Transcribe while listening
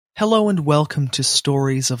Hello and welcome to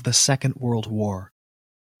Stories of the Second World War.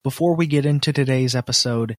 Before we get into today's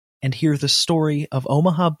episode and hear the story of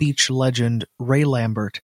Omaha Beach legend Ray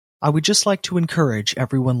Lambert, I would just like to encourage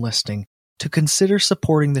everyone listening to consider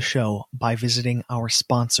supporting the show by visiting our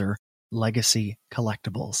sponsor, Legacy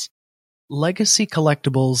Collectibles. Legacy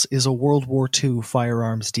Collectibles is a World War II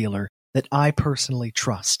firearms dealer that I personally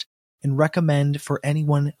trust and recommend for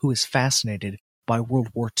anyone who is fascinated by World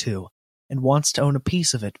War II and wants to own a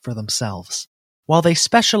piece of it for themselves. While they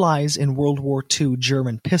specialize in World War II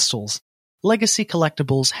German pistols, Legacy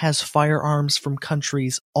Collectibles has firearms from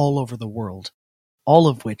countries all over the world, all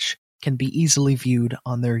of which can be easily viewed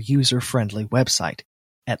on their user-friendly website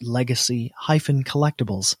at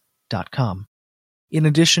legacy-collectibles.com. In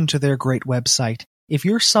addition to their great website, if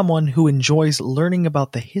you're someone who enjoys learning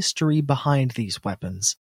about the history behind these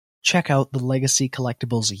weapons, check out the Legacy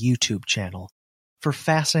Collectibles YouTube channel for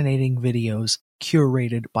fascinating videos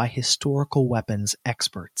curated by historical weapons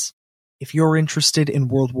experts. If you're interested in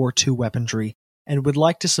World War II weaponry and would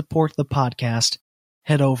like to support the podcast,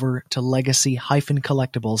 head over to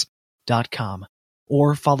legacy-collectibles.com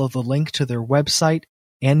or follow the link to their website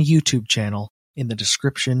and YouTube channel in the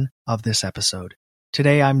description of this episode.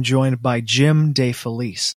 Today I'm joined by Jim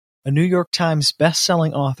DeFelice, a New York Times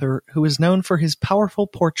best-selling author who is known for his powerful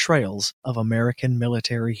portrayals of American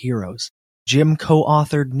military heroes. Jim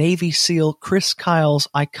co-authored Navy SEAL Chris Kyle's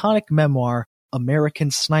iconic memoir, American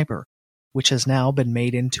Sniper, which has now been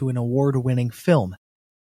made into an award-winning film.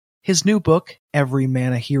 His new book, Every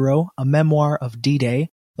Man a Hero, a memoir of D-Day,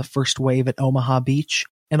 the first wave at Omaha Beach,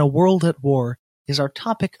 and a world at war, is our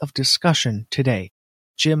topic of discussion today.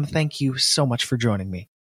 Jim, thank you so much for joining me.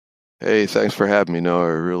 Hey, thanks for having me, Noah. I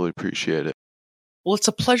really appreciate it. Well, it's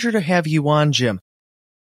a pleasure to have you on, Jim.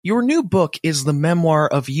 Your new book is the memoir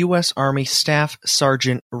of U.S. Army Staff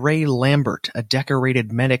Sergeant Ray Lambert, a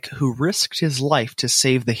decorated medic who risked his life to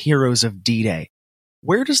save the heroes of D-Day.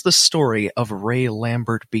 Where does the story of Ray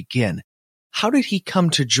Lambert begin? How did he come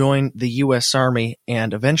to join the U.S. Army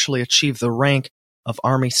and eventually achieve the rank of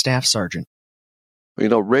Army Staff Sergeant? You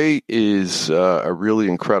know, Ray is a really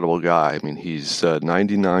incredible guy. I mean, he's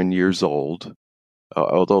 99 years old.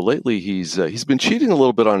 Although lately he's been cheating a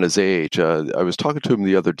little bit on his age. I was talking to him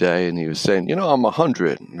the other day, and he was saying, I'm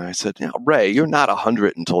 100. And I said, Ray, you're not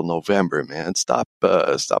 100 until November, man. Stop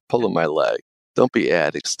pulling my leg. Don't be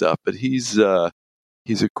adding stuff. But he's a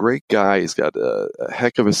great guy. He's got a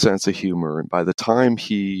heck of a sense of humor. And by the time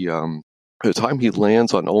he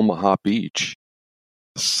lands on Omaha Beach,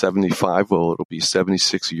 75, well, it'll be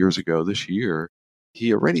 76 years ago this year,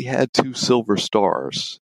 he already had 2 silver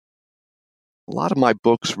stars. A lot of my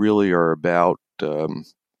books really are about, they're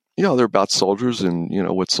about soldiers and,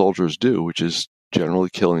 what soldiers do, which is generally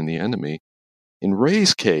killing the enemy. In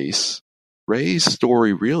Ray's case, Ray's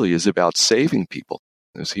story really is about saving people,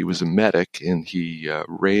 as he was a medic and he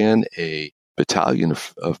ran a battalion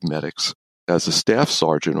of medics as a staff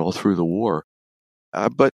sergeant all through the war.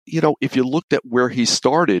 But, if you looked at where he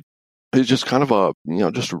started, he's just kind of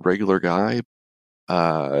just a regular guy.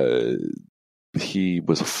 He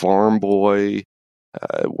was a farm boy,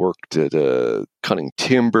 worked at cutting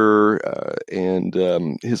timber, and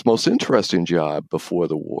his most interesting job before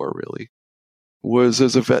the war, really, was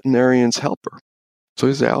as a veterinarian's helper. So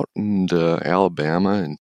he's out in Alabama,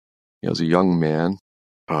 and as a young man,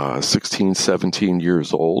 16, 17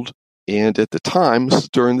 years old. And at the time, this was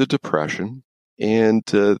during the Depression, and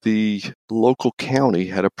the local county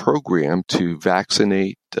had a program to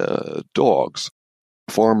vaccinate dogs,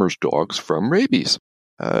 farmers' dogs, from rabies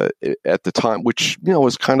at the time, which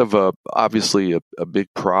was kind of obviously a big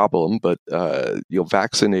problem. But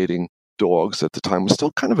vaccinating dogs at the time was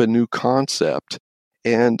still kind of a new concept,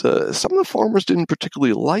 and some of the farmers didn't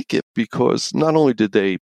particularly like it because not only did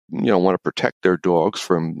they want to protect their dogs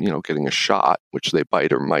from getting a shot, which they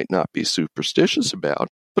might or might not be superstitious about,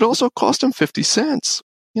 but also cost them 50 cents.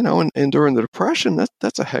 And during the Depression,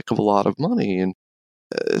 that's a heck of a lot of money. And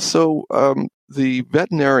so the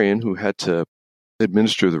veterinarian who had to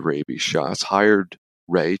administer the rabies shots hired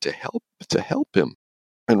Ray to help him.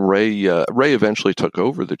 And Ray eventually took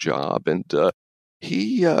over the job, and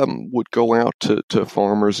he would go out to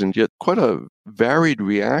farmers and get quite a varied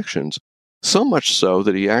reactions. So much so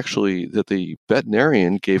that the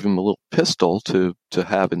veterinarian gave him a little pistol to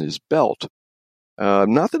have in his belt.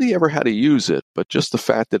 Not that he ever had to use it, but just the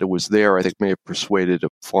fact that it was there, I think, may have persuaded a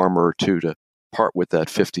farmer or two to part with that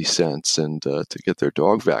 50 cents and to get their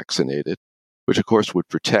dog vaccinated, which, of course, would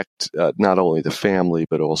protect not only the family,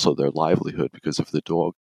 but also their livelihood, because if the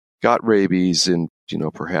dog got rabies and,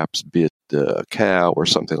 perhaps bit a cow or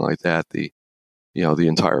something like that, the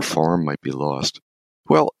entire farm might be lost.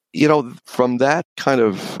 Well, from that kind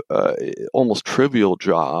of almost trivial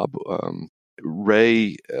job,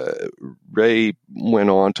 Ray went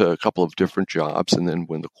on to a couple of different jobs, and then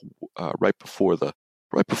when right before the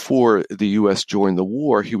U.S. joined the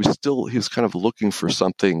war, he was kind of looking for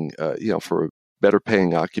something, for a better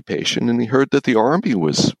paying occupation, and he heard that the Army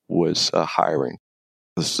was hiring.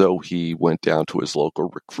 So he went down to his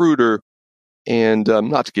local recruiter, and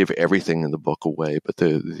not to give everything in the book away, but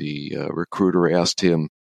the recruiter asked him,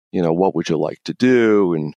 what would you like to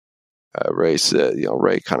do? And Ray said,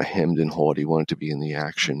 Ray kind of hemmed and hawed. He wanted to be in the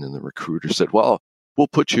action, and the recruiter said, "Well, we'll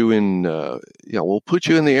put you in, we'll put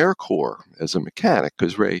you in the Air Corps as a mechanic,"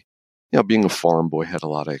 because Ray, being a farm boy, had a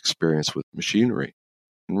lot of experience with machinery.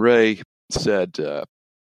 And Ray said,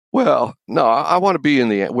 "Well, no, I want to be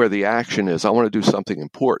in where the action is. I want to do something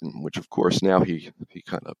important." Which, of course, now he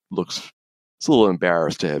kind of looks. It's a little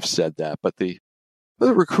embarrassed to have said that, but the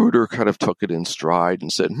recruiter kind of took it in stride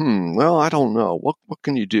and said, "Well, I don't know. What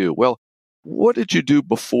can you do? Well, what did you do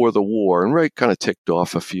before the war?" And Ray kind of ticked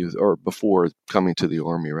off before coming to the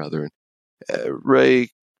Army, rather. And Ray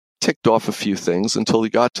ticked off a few things until he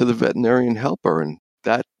got to the veterinarian helper, and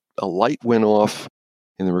that a light went off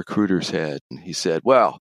in the recruiter's head. And he said,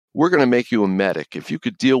 "Well, we're going to make you a medic. If you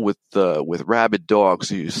could deal with rabid dogs,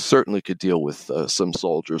 you certainly could deal with some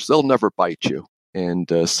soldiers. They'll never bite you."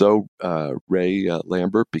 And so Ray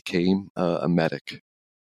Lambert became a medic.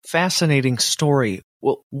 Fascinating story.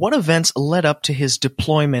 Well, what events led up to his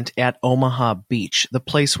deployment at Omaha Beach, the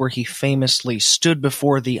place where he famously stood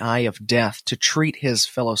before the eye of death to treat his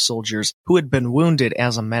fellow soldiers who had been wounded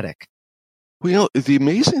as a medic? Well, the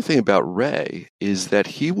amazing thing about Ray is that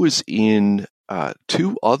he was in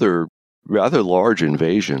two other rather large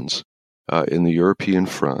invasions in the European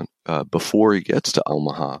front before he gets to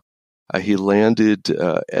Omaha. He landed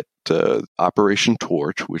at Operation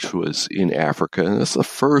Torch, which was in Africa, and that's the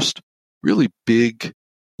first really big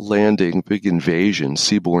landing, big invasion,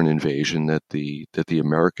 seaborne invasion that the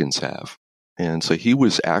Americans have. And so he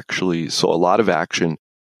saw a lot of action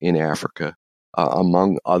in Africa.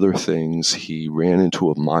 Among other things, he ran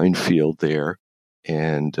into a minefield there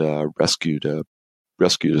and rescued a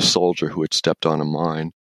soldier who had stepped on a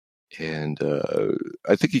mine. And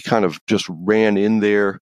I think he kind of just ran in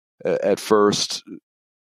there at first,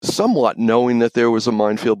 somewhat knowing that there was a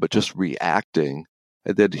minefield, but just reacting.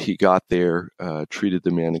 And then he got there, treated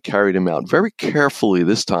the man, and carried him out very carefully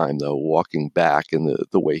this time, though, walking back in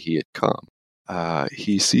the way he had come.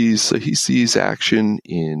 He sees action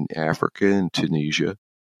in Africa and Tunisia,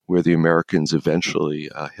 where the Americans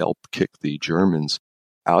eventually helped kick the Germans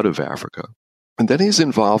out of Africa. And then he's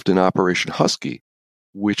involved in Operation Husky,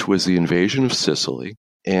 which was the invasion of Sicily.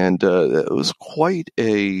 And it was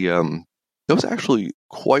actually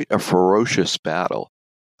quite a ferocious battle.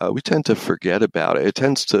 We tend to forget about it. It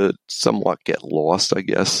tends to somewhat get lost, I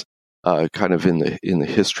guess, kind of in the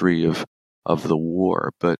history of the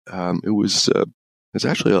war. But it was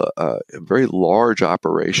actually a very large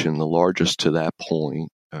operation, the largest to that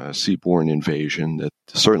point, seaborne invasion that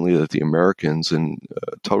the Americans and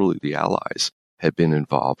totally the Allies had been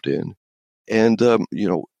involved in. And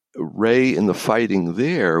Ray in the fighting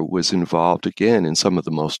there was involved again in some of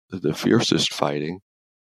the fiercest fighting.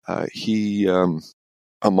 He,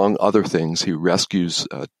 among other things, he rescues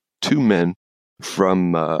two men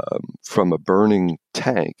from a burning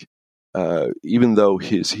tank. Even though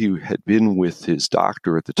he had been with his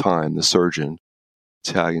doctor at the time, the surgeon,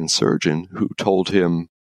 Italian surgeon, who told him,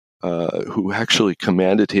 who actually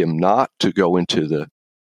commanded him not to go into the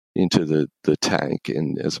tank,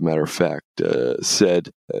 and as a matter of fact, said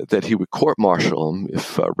that he would court-martial him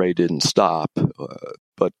if Ray didn't stop.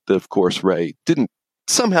 But of course, Ray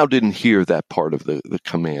somehow didn't hear that part of the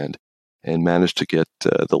command, and managed to get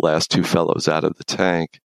the last two fellows out of the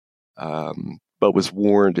tank. But was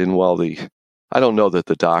warned, and I don't know that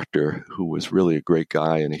the doctor, who was really a great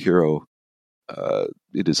guy and a hero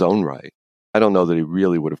in his own right, I don't know that he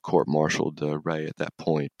really would have court-martialed Ray at that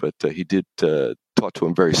point, but he did talk to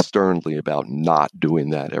him very sternly about not doing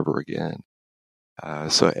that ever again.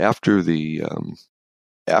 So after the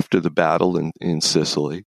battle in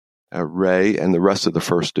Sicily, Ray and the rest of the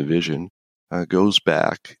 1st Division goes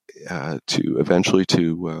back eventually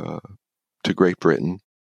to Great Britain,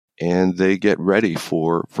 and they get ready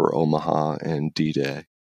for Omaha and D-Day.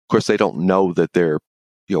 Of course, they don't know that they're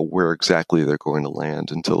where exactly they're going to land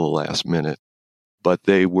until the last minute, but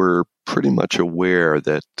they were pretty much aware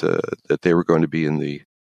that they were going to be in the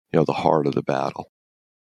heart of the battle.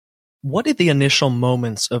 What did the initial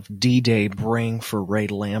moments of D-Day bring for Ray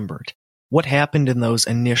Lambert? What happened in those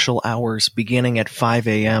initial hours beginning at 5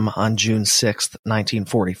 a.m. on June 6th,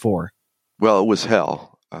 1944? Well, it was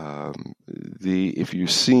hell. if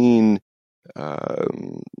you've seen,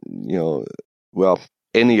 well,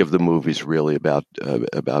 any of the movies really about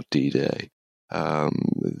D-Day,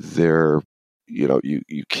 they're,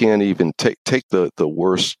 you can't even take the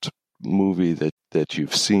worst movie that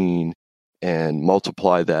you've seen and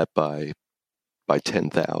multiply that by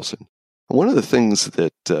 10,000. One of the things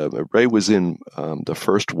that Ray was in the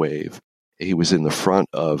first wave, he was in the front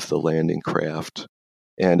of the landing craft,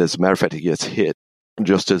 and as a matter of fact, he gets hit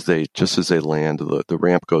just as they land. The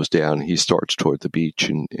ramp goes down. He starts toward the beach,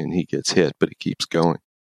 and he gets hit, but he keeps going.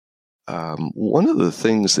 One of the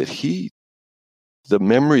things that the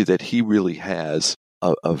memory that he really has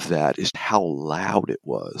of that is how loud it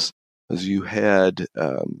was, as you had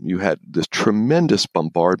this tremendous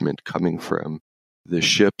bombardment coming from the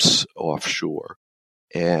ships offshore,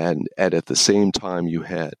 and at the same time you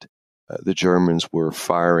had the Germans were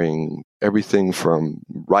firing everything from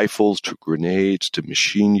rifles to grenades to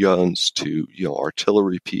machine guns to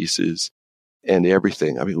artillery pieces and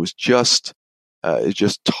everything. I mean, it was just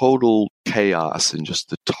total chaos and just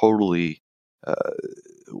the totally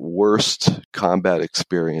worst combat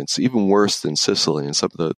experience, even worse than Sicily. And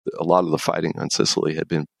a lot of the fighting on Sicily had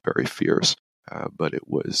been very fierce, but it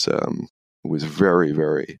was very,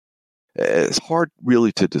 very. It's hard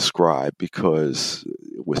really to describe because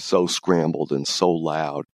it was so scrambled and so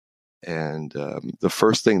loud. And the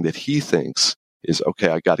first thing that he thinks is, okay,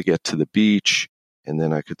 I got to get to the beach, and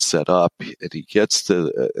then I could set up. And he gets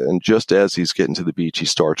and just as he's getting to the beach, he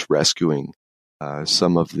starts rescuing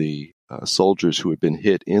some of the soldiers who had been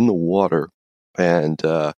hit in the water and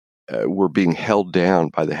were being held down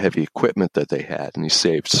by the heavy equipment that they had. And he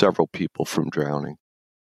saved several people from drowning.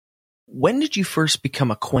 When did you first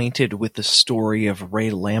become acquainted with the story of Ray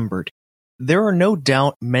Lambert? There are no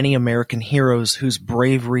doubt many American heroes whose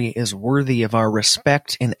bravery is worthy of our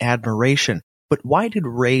respect and admiration, but why did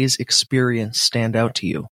Ray's experience stand out to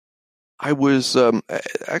you? I was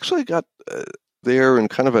actually got there in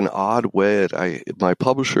kind of an odd way. My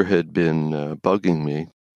publisher had been bugging me,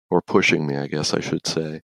 or pushing me, I guess I should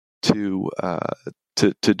say, to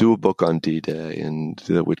do a book on D-Day, and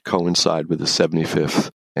that would coincide with the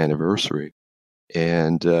 75th anniversary.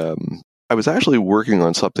 And I was actually working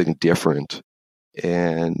on something different,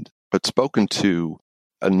 but spoken to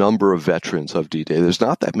a number of veterans of D-Day. There's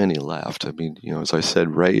not that many left. I mean, as I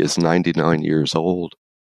said, Ray is 99 years old.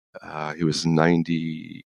 He was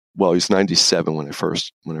 90. Well, he's 97 when I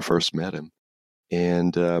first met him,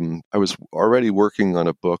 and I was already working on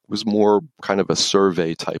a book. It was more kind of a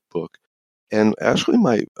survey type book. And actually,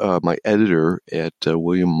 my editor at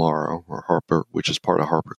William Morrow, or Harper, which is part of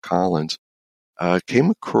HarperCollins, came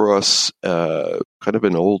across kind of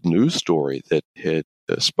an old news story that had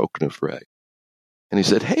spoken of Ray, and he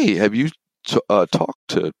said, "Hey, have you talked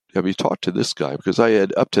to this guy?" Because I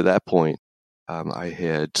had, up to that point, I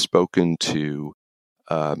had spoken to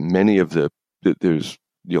many of there's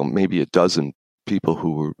maybe a dozen people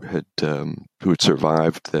who had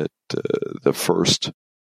survived the first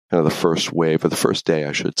wave, or the first day,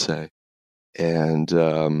 I should say, and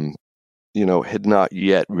had not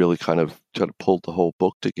yet really kind of pulled the whole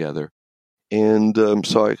book together. And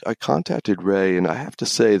so I contacted Ray, and I have to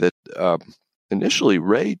say that initially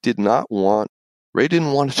Ray didn't want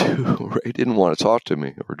to talk to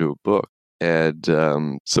me or do a book.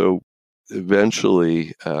 And so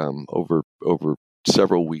eventually, over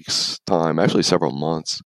several weeks' time, actually several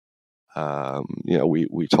months,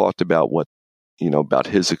 we talked about about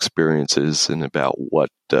his experiences and about what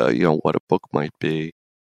a book might be.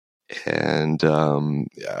 And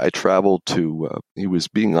I traveled to, he was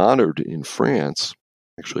being honored in France.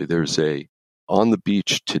 Actually, there's on the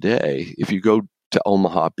beach today, if you go to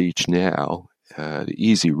Omaha Beach now, the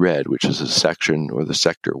Easy Red, which is a section or the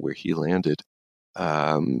sector where he landed,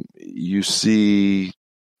 you see,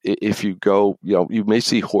 if you go, you may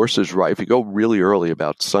see horses if you go really early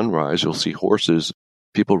about sunrise, you'll see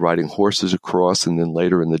people riding horses across, and then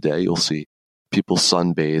later in the day, you'll see people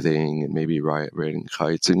sunbathing and maybe riding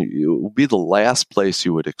kites, and it will be the last place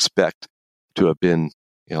you would expect to have been,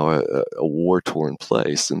 a war-torn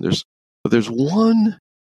place. And there's one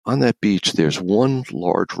on that beach. There's one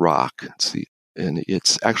large rock, and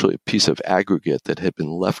it's actually a piece of aggregate that had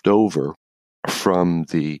been left over from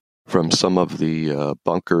some of the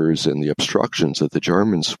bunkers and the obstructions that the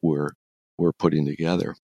Germans were putting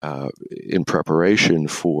together in preparation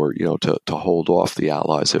for to hold off the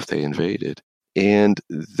Allies if they invaded. And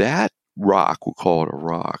that rock, we'll call it a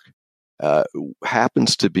rock,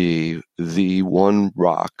 happens to be the one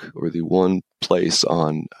rock or the one place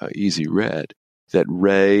on Easy Red that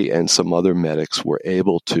Ray and some other medics were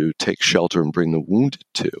able to take shelter and bring the wounded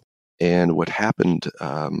to. And what happened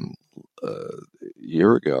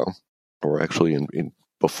year ago, or actually in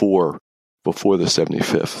before the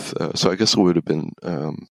 75th. So I guess it would have been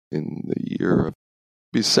in the year of,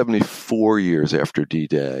 be 74 years after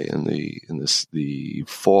D-Day, in the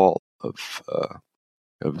fall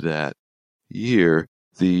of that year,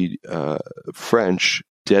 the French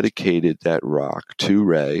dedicated that rock to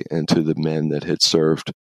Ray and to the men that had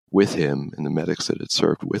served with him and the medics that had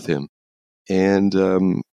served with him. And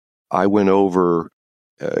I went over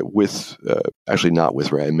actually not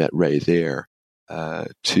with Ray, I met Ray there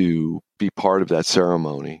to be part of that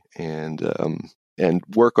ceremony and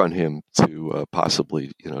work on him to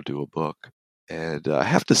possibly, do a book. And I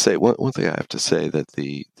have to say, one thing I have to say, that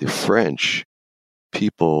the French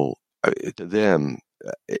people, to them,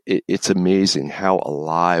 it's amazing how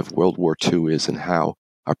alive World War II is and how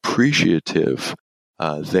appreciative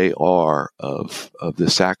they are of the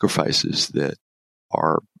sacrifices that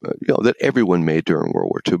are, that everyone made during World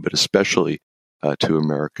War II, but especially to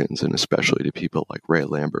Americans and especially to people like Ray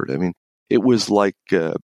Lambert. I mean, it was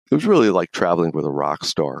really like traveling with a rock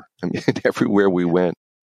star. I mean, everywhere we went,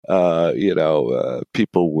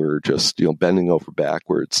 people were just, bending over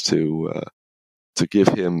backwards to give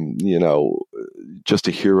him, just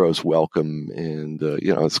a hero's welcome. And,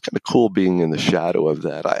 it's kind of cool being in the shadow of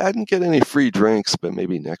that. I didn't get any free drinks, but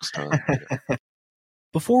maybe next time.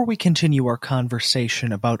 Before we continue our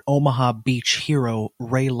conversation about Omaha Beach hero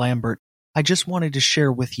Ray Lambert, I just wanted to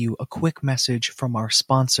share with you a quick message from our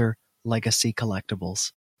sponsor, Legacy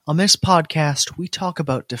Collectibles. On this podcast, we talk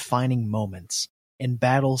about defining moments and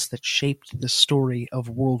battles that shaped the story of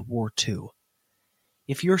World War II.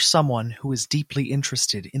 If you're someone who is deeply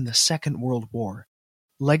interested in the Second World War,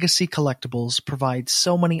 Legacy Collectibles provides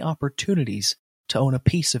so many opportunities to own a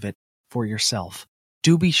piece of it for yourself.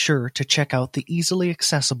 Do be sure to check out the easily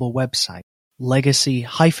accessible website,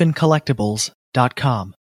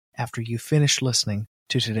 legacy-collectibles.com, after you finish listening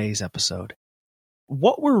to today's episode.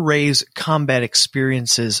 What were Ray's combat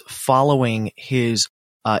experiences following his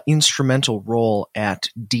instrumental role at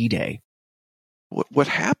D-Day? What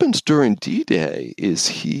happens during D-Day is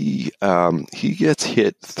he gets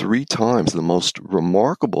hit 3 times. The most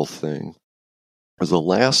remarkable thing was the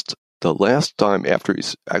last time after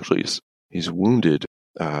he's wounded.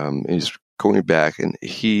 He's going back, and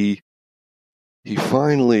he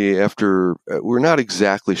finally, after we're not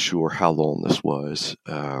exactly sure how long this was,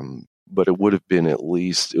 but it would have been it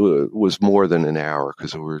was more than an hour,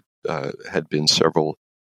 because there had been several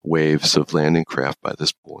waves of landing craft by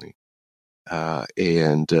this point.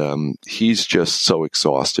 And he's just so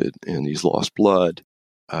exhausted, and he's lost blood.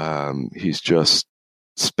 He's just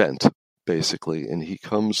spent, basically, and he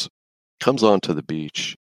comes onto the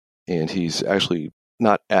beach, and he's actually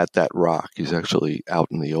not at that rock. He's actually out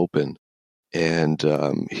in the open, and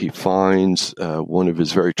he finds one of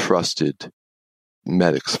his very trusted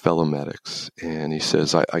fellow medics, and he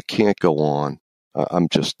says, I can't go on. I'm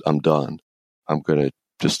done. I'm going to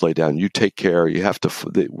just lay down. You take care. You have to.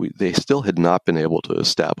 They still had not been able to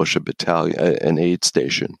establish a battalion, an aid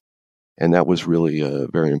station, and that was really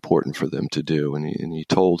very important for them to do. And he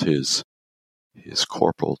told his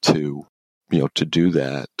corporal to do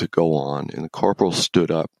that, to go on. And the corporal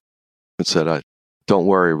stood up and said, "Don't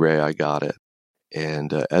worry, Ray, I got it."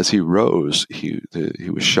 And as he rose, he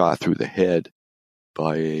was shot through the head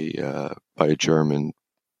by a German,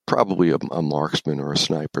 probably a marksman or a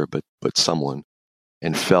sniper, but someone,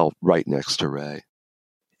 and fell right next to Ray.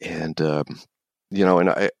 And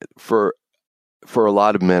for a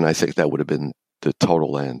lot of men, I think that would have been the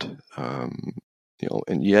total end.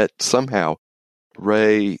 And yet somehow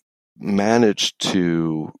Ray managed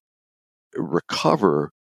to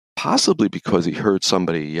recover, possibly because he heard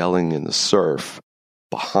somebody yelling in the surf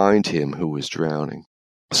behind him who was drowning.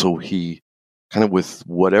 So he, kind of with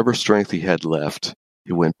whatever strength he had left,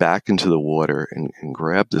 he went back into the water and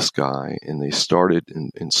grabbed this guy, and they started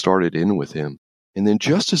in with him. And then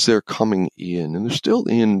just as they're coming in, and they're still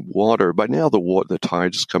in water, by now the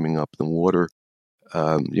tide is coming up, the water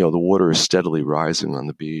is steadily rising on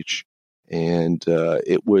the beach. And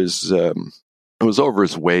it was over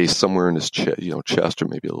his waist, somewhere in his chest, or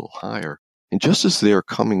maybe a little higher. And just as they're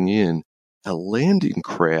coming in, a landing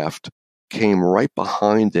craft came right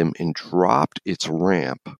behind them and dropped its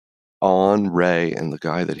ramp on Ray and the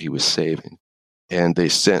guy that he was saving. And they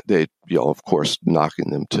of course, knocking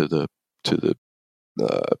them to the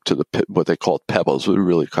what they called pebbles. It was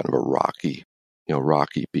really kind of a rocky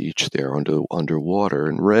beach there underwater.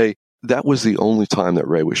 And Ray, that was the only time that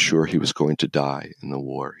Ray was sure he was going to die in the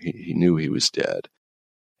war. He knew he was dead.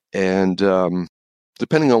 And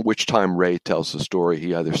depending on which time Ray tells the story,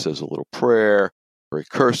 he either says a little prayer, he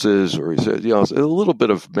curses, or he's, a little bit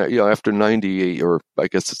of, after 98, or I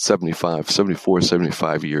guess it's 74,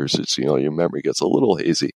 75 years, it's, your memory gets a little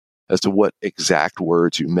hazy as to what exact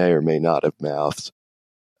words you may or may not have mouthed.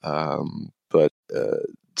 But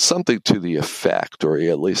something to the effect, or he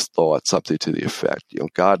at least thought something to the effect,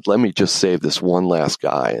 God, let me just save this one last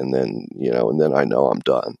guy, and then I know I'm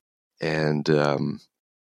done. And,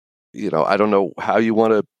 I don't know how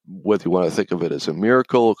whether you want to think of it as a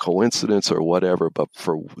miracle, coincidence, or whatever, but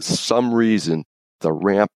for some reason, the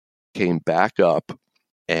ramp came back up,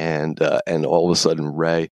 and all of a sudden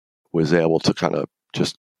Ray was able to kind of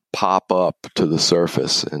just pop up to the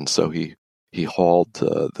surface. And so he hauled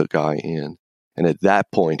the guy in. And at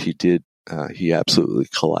that point, he absolutely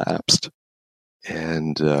collapsed.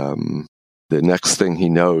 And the next thing he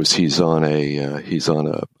knows, he's on a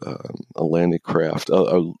landing craft,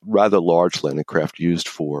 a rather large landing craft used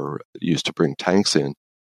to bring tanks in,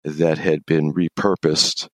 that had been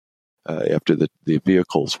repurposed after the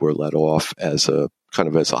vehicles were let off as a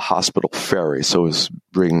hospital ferry. So it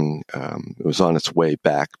was on its way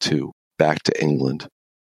back to England,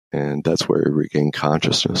 and that's where he regained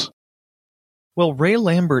consciousness. Well, Ray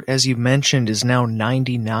Lambert, as you mentioned, is now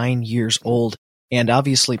 99 years old, and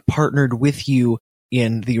obviously partnered with you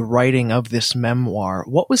in the writing of this memoir.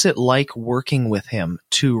 What was it like working with him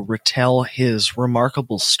to retell his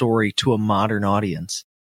remarkable story to a modern audience?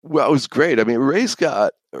 Well, it was great. I mean, Ray,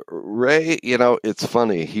 it's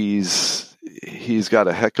funny. He's got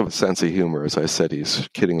a heck of a sense of humor. As I said, he's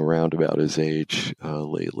kidding around about his age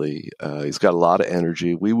lately. He's got a lot of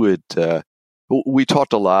energy. We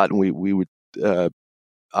talked a lot, and we would,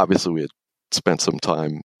 obviously we had spent some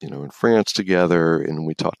time, in France together, and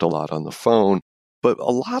we talked a lot on the phone. But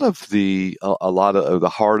a lot of the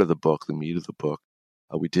heart of the book, the meat of the book,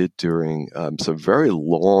 we did during some very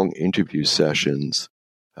long interview sessions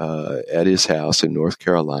at his house in North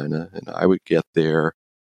Carolina, and I would get there,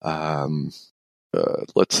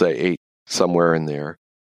 let's say 8, somewhere in there,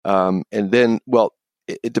 and then,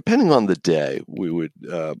 depending on the day, we would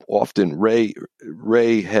often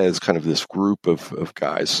Ray has kind of this group of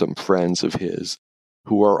guys, some friends of his,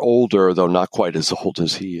 who are older, though not quite as old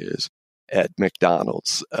as he is, at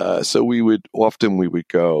McDonald's. So we would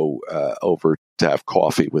go over to have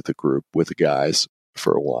coffee with the group, with the guys,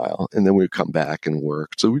 for a while, and then we'd come back and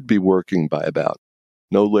work. So we'd be working by about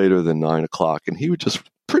no later than 9 o'clock, and he would just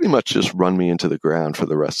pretty much just run me into the ground for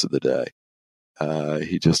the rest of the day.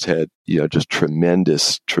 He just had, just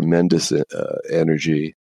tremendous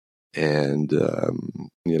energy, and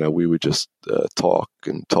we would just talk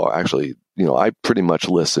and talk. Actually, I pretty much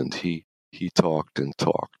listened. He talked and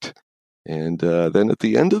talked, and then at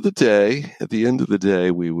the end of the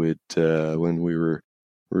day, we would, when we were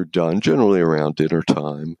done, generally around dinner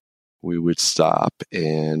time, we would stop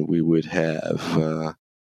and we would have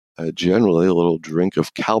generally a little drink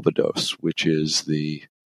of Calvados, which is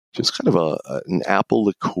just kind of an apple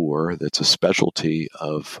liqueur that's a specialty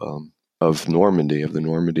of Normandy, of the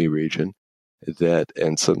Normandy region.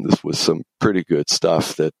 This was some pretty good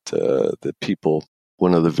stuff that people,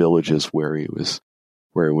 one of the villages where he was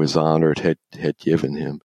honored, had given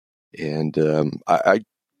him, and I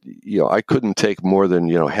couldn't take more than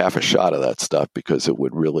half a shot of that stuff, because it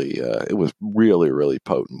was really, really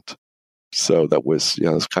potent. So that was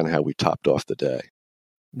that's kind of how we topped off the day.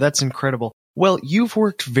 That's incredible. Well, you've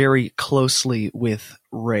worked very closely with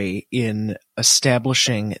Ray in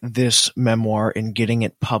establishing this memoir and getting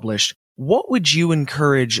it published. What would you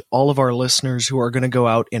encourage all of our listeners who are going to go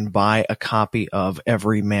out and buy a copy of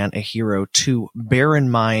Every Man a Hero to bear in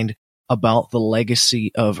mind about the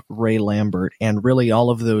legacy of Ray Lambert and really all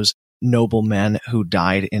of those noble men who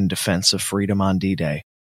died in defense of freedom on D-Day?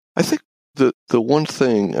 I think the one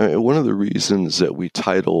thing, one of the reasons that we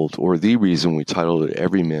titled, or the reason we titled it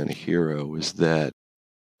Every Man a Hero, is that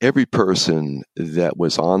every person that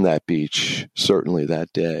was on that beach, certainly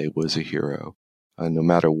that day, was a hero. No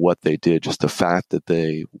matter what they did, just the fact that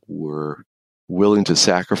they were willing to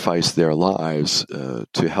sacrifice their lives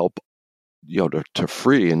to help, to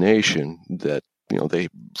free a nation that, they,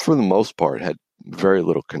 for the most part, had very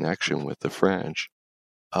little connection with the French.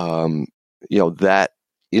 That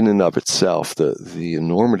in and of itself, the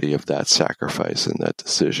enormity of that sacrifice and that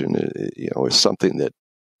decision, is something that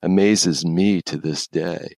amazes me to this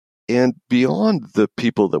day. And beyond the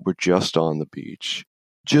people that were just on the beach,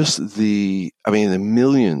 just the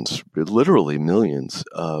millions, literally millions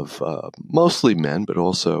of mostly men, but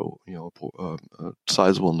also a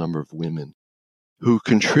sizable number of women who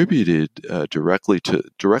contributed directly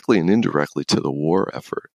and indirectly to the war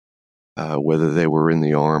effort, whether they were in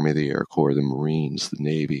the Army, the Air Corps, the Marines, the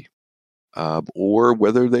Navy. or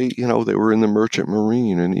whether they were in the Merchant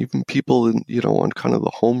Marine, and even people on kind of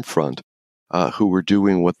the home front who were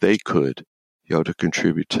doing what they could, to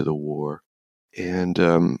contribute to the war. And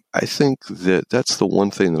I think that that's the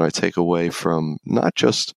one thing that I take away from not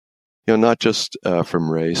just from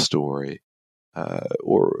Ray's story,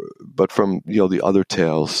 but from the other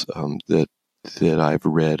tales that I've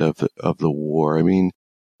read of the war. I mean,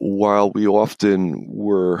 while we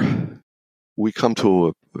often we come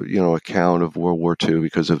to account of World War II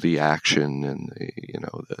because of the action and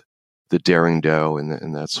the daring do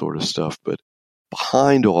and that sort of stuff, but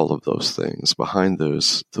behind all of those things, behind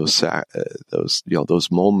those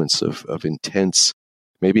moments of intense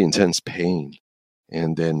pain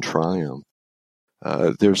and then triumph,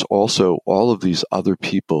 there's also all of these other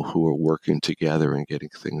people who are working together and getting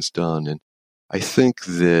things done. And I think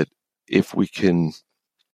that if we can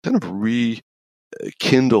kind of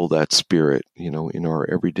rekindle that spirit, in our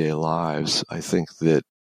everyday lives, I think that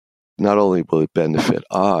not only will it benefit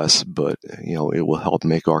us, but it will help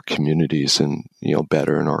make our communities and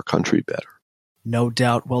better and our country better. No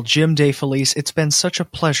doubt. Well, Jim DeFelice, it's been such a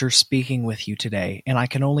pleasure speaking with you today, and I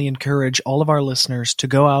can only encourage all of our listeners to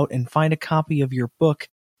go out and find a copy of your book,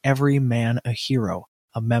 Every Man a Hero,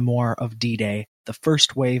 a memoir of D-Day, the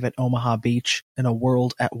first wave at Omaha Beach, and a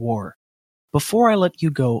world at war. Before I let you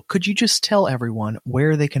go, could you just tell everyone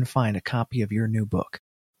where they can find a copy of your new book?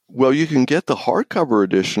 Well, you can get the hardcover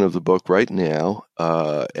edition of the book right now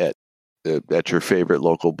at your favorite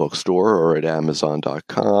local bookstore or at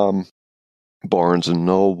Amazon.com, Barnes &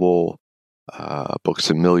 Noble, Books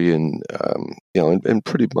A Million, and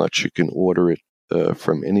pretty much you can order it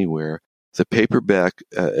from anywhere. The paperback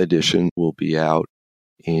edition will be out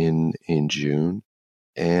in June,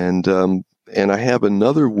 and I have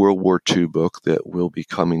another World War II book that will be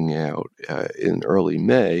coming out in early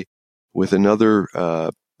May with another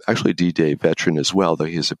actually D-Day veteran as well, though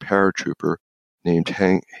he's a paratrooper, named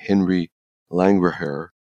Henry Langreher.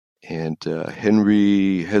 And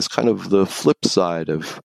Henry has kind of the flip side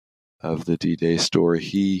of the D-Day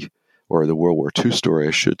story. Or the World War II story,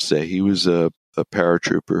 I should say. He was a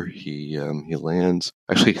paratrooper. He lands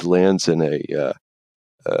in a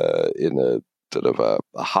sort of a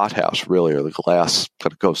hothouse, really, or the glass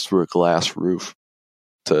kind of goes through a glass roof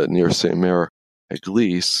near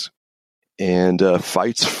Saint-Mère-Église, and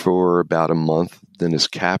fights for about a month, then is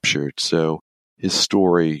captured. So his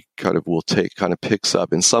story kind of picks up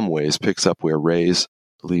where Ray's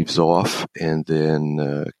leaves off, and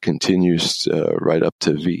then continues right up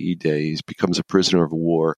to VE Day. He becomes a prisoner of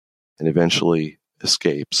war and eventually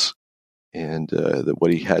escapes. And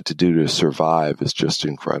what he had to do to survive is just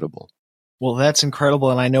incredible. Well, that's incredible,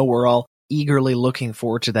 and I know we're all eagerly looking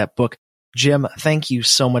forward to that book. Jim, thank you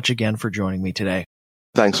so much again for joining me today.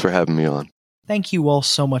 Thanks for having me on. Thank you all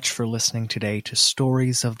so much for listening today to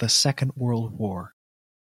Stories of the Second World War.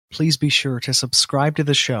 Please be sure to subscribe to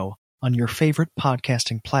the show on your favorite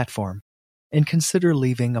podcasting platform and consider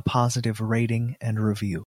leaving a positive rating and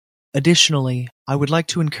review. Additionally, I would like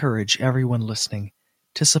to encourage everyone listening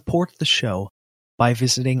to support the show by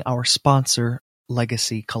visiting our sponsor,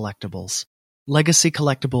 Legacy Collectibles. Legacy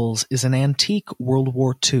Collectibles is an antique World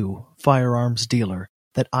War II firearms dealer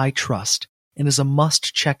that I trust and is a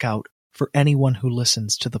must-check out for anyone who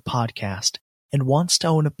listens to the podcast and wants to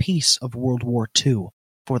own a piece of World War II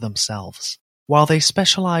for themselves. While they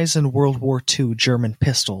specialize in World War II German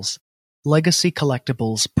pistols, Legacy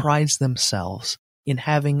Collectibles prides themselves in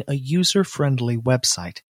having a user-friendly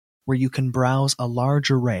website where you can browse a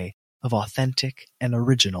large array of authentic and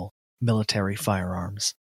original military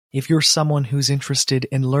firearms. If you're someone who's interested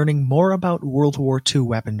in learning more about World War II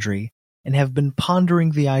weaponry and have been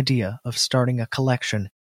pondering the idea of starting a collection,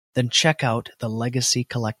 then check out the Legacy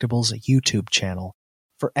Collectibles YouTube channel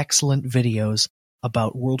for excellent videos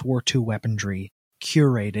about World War II weaponry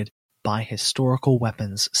curated by historical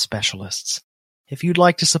weapons specialists. If you'd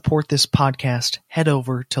like to support this podcast, head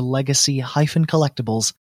over to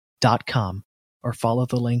legacy-collectibles.com or follow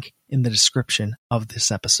the link in the description of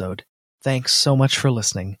this episode. Thanks so much for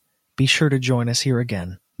listening. Be sure to join us here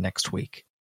again next week.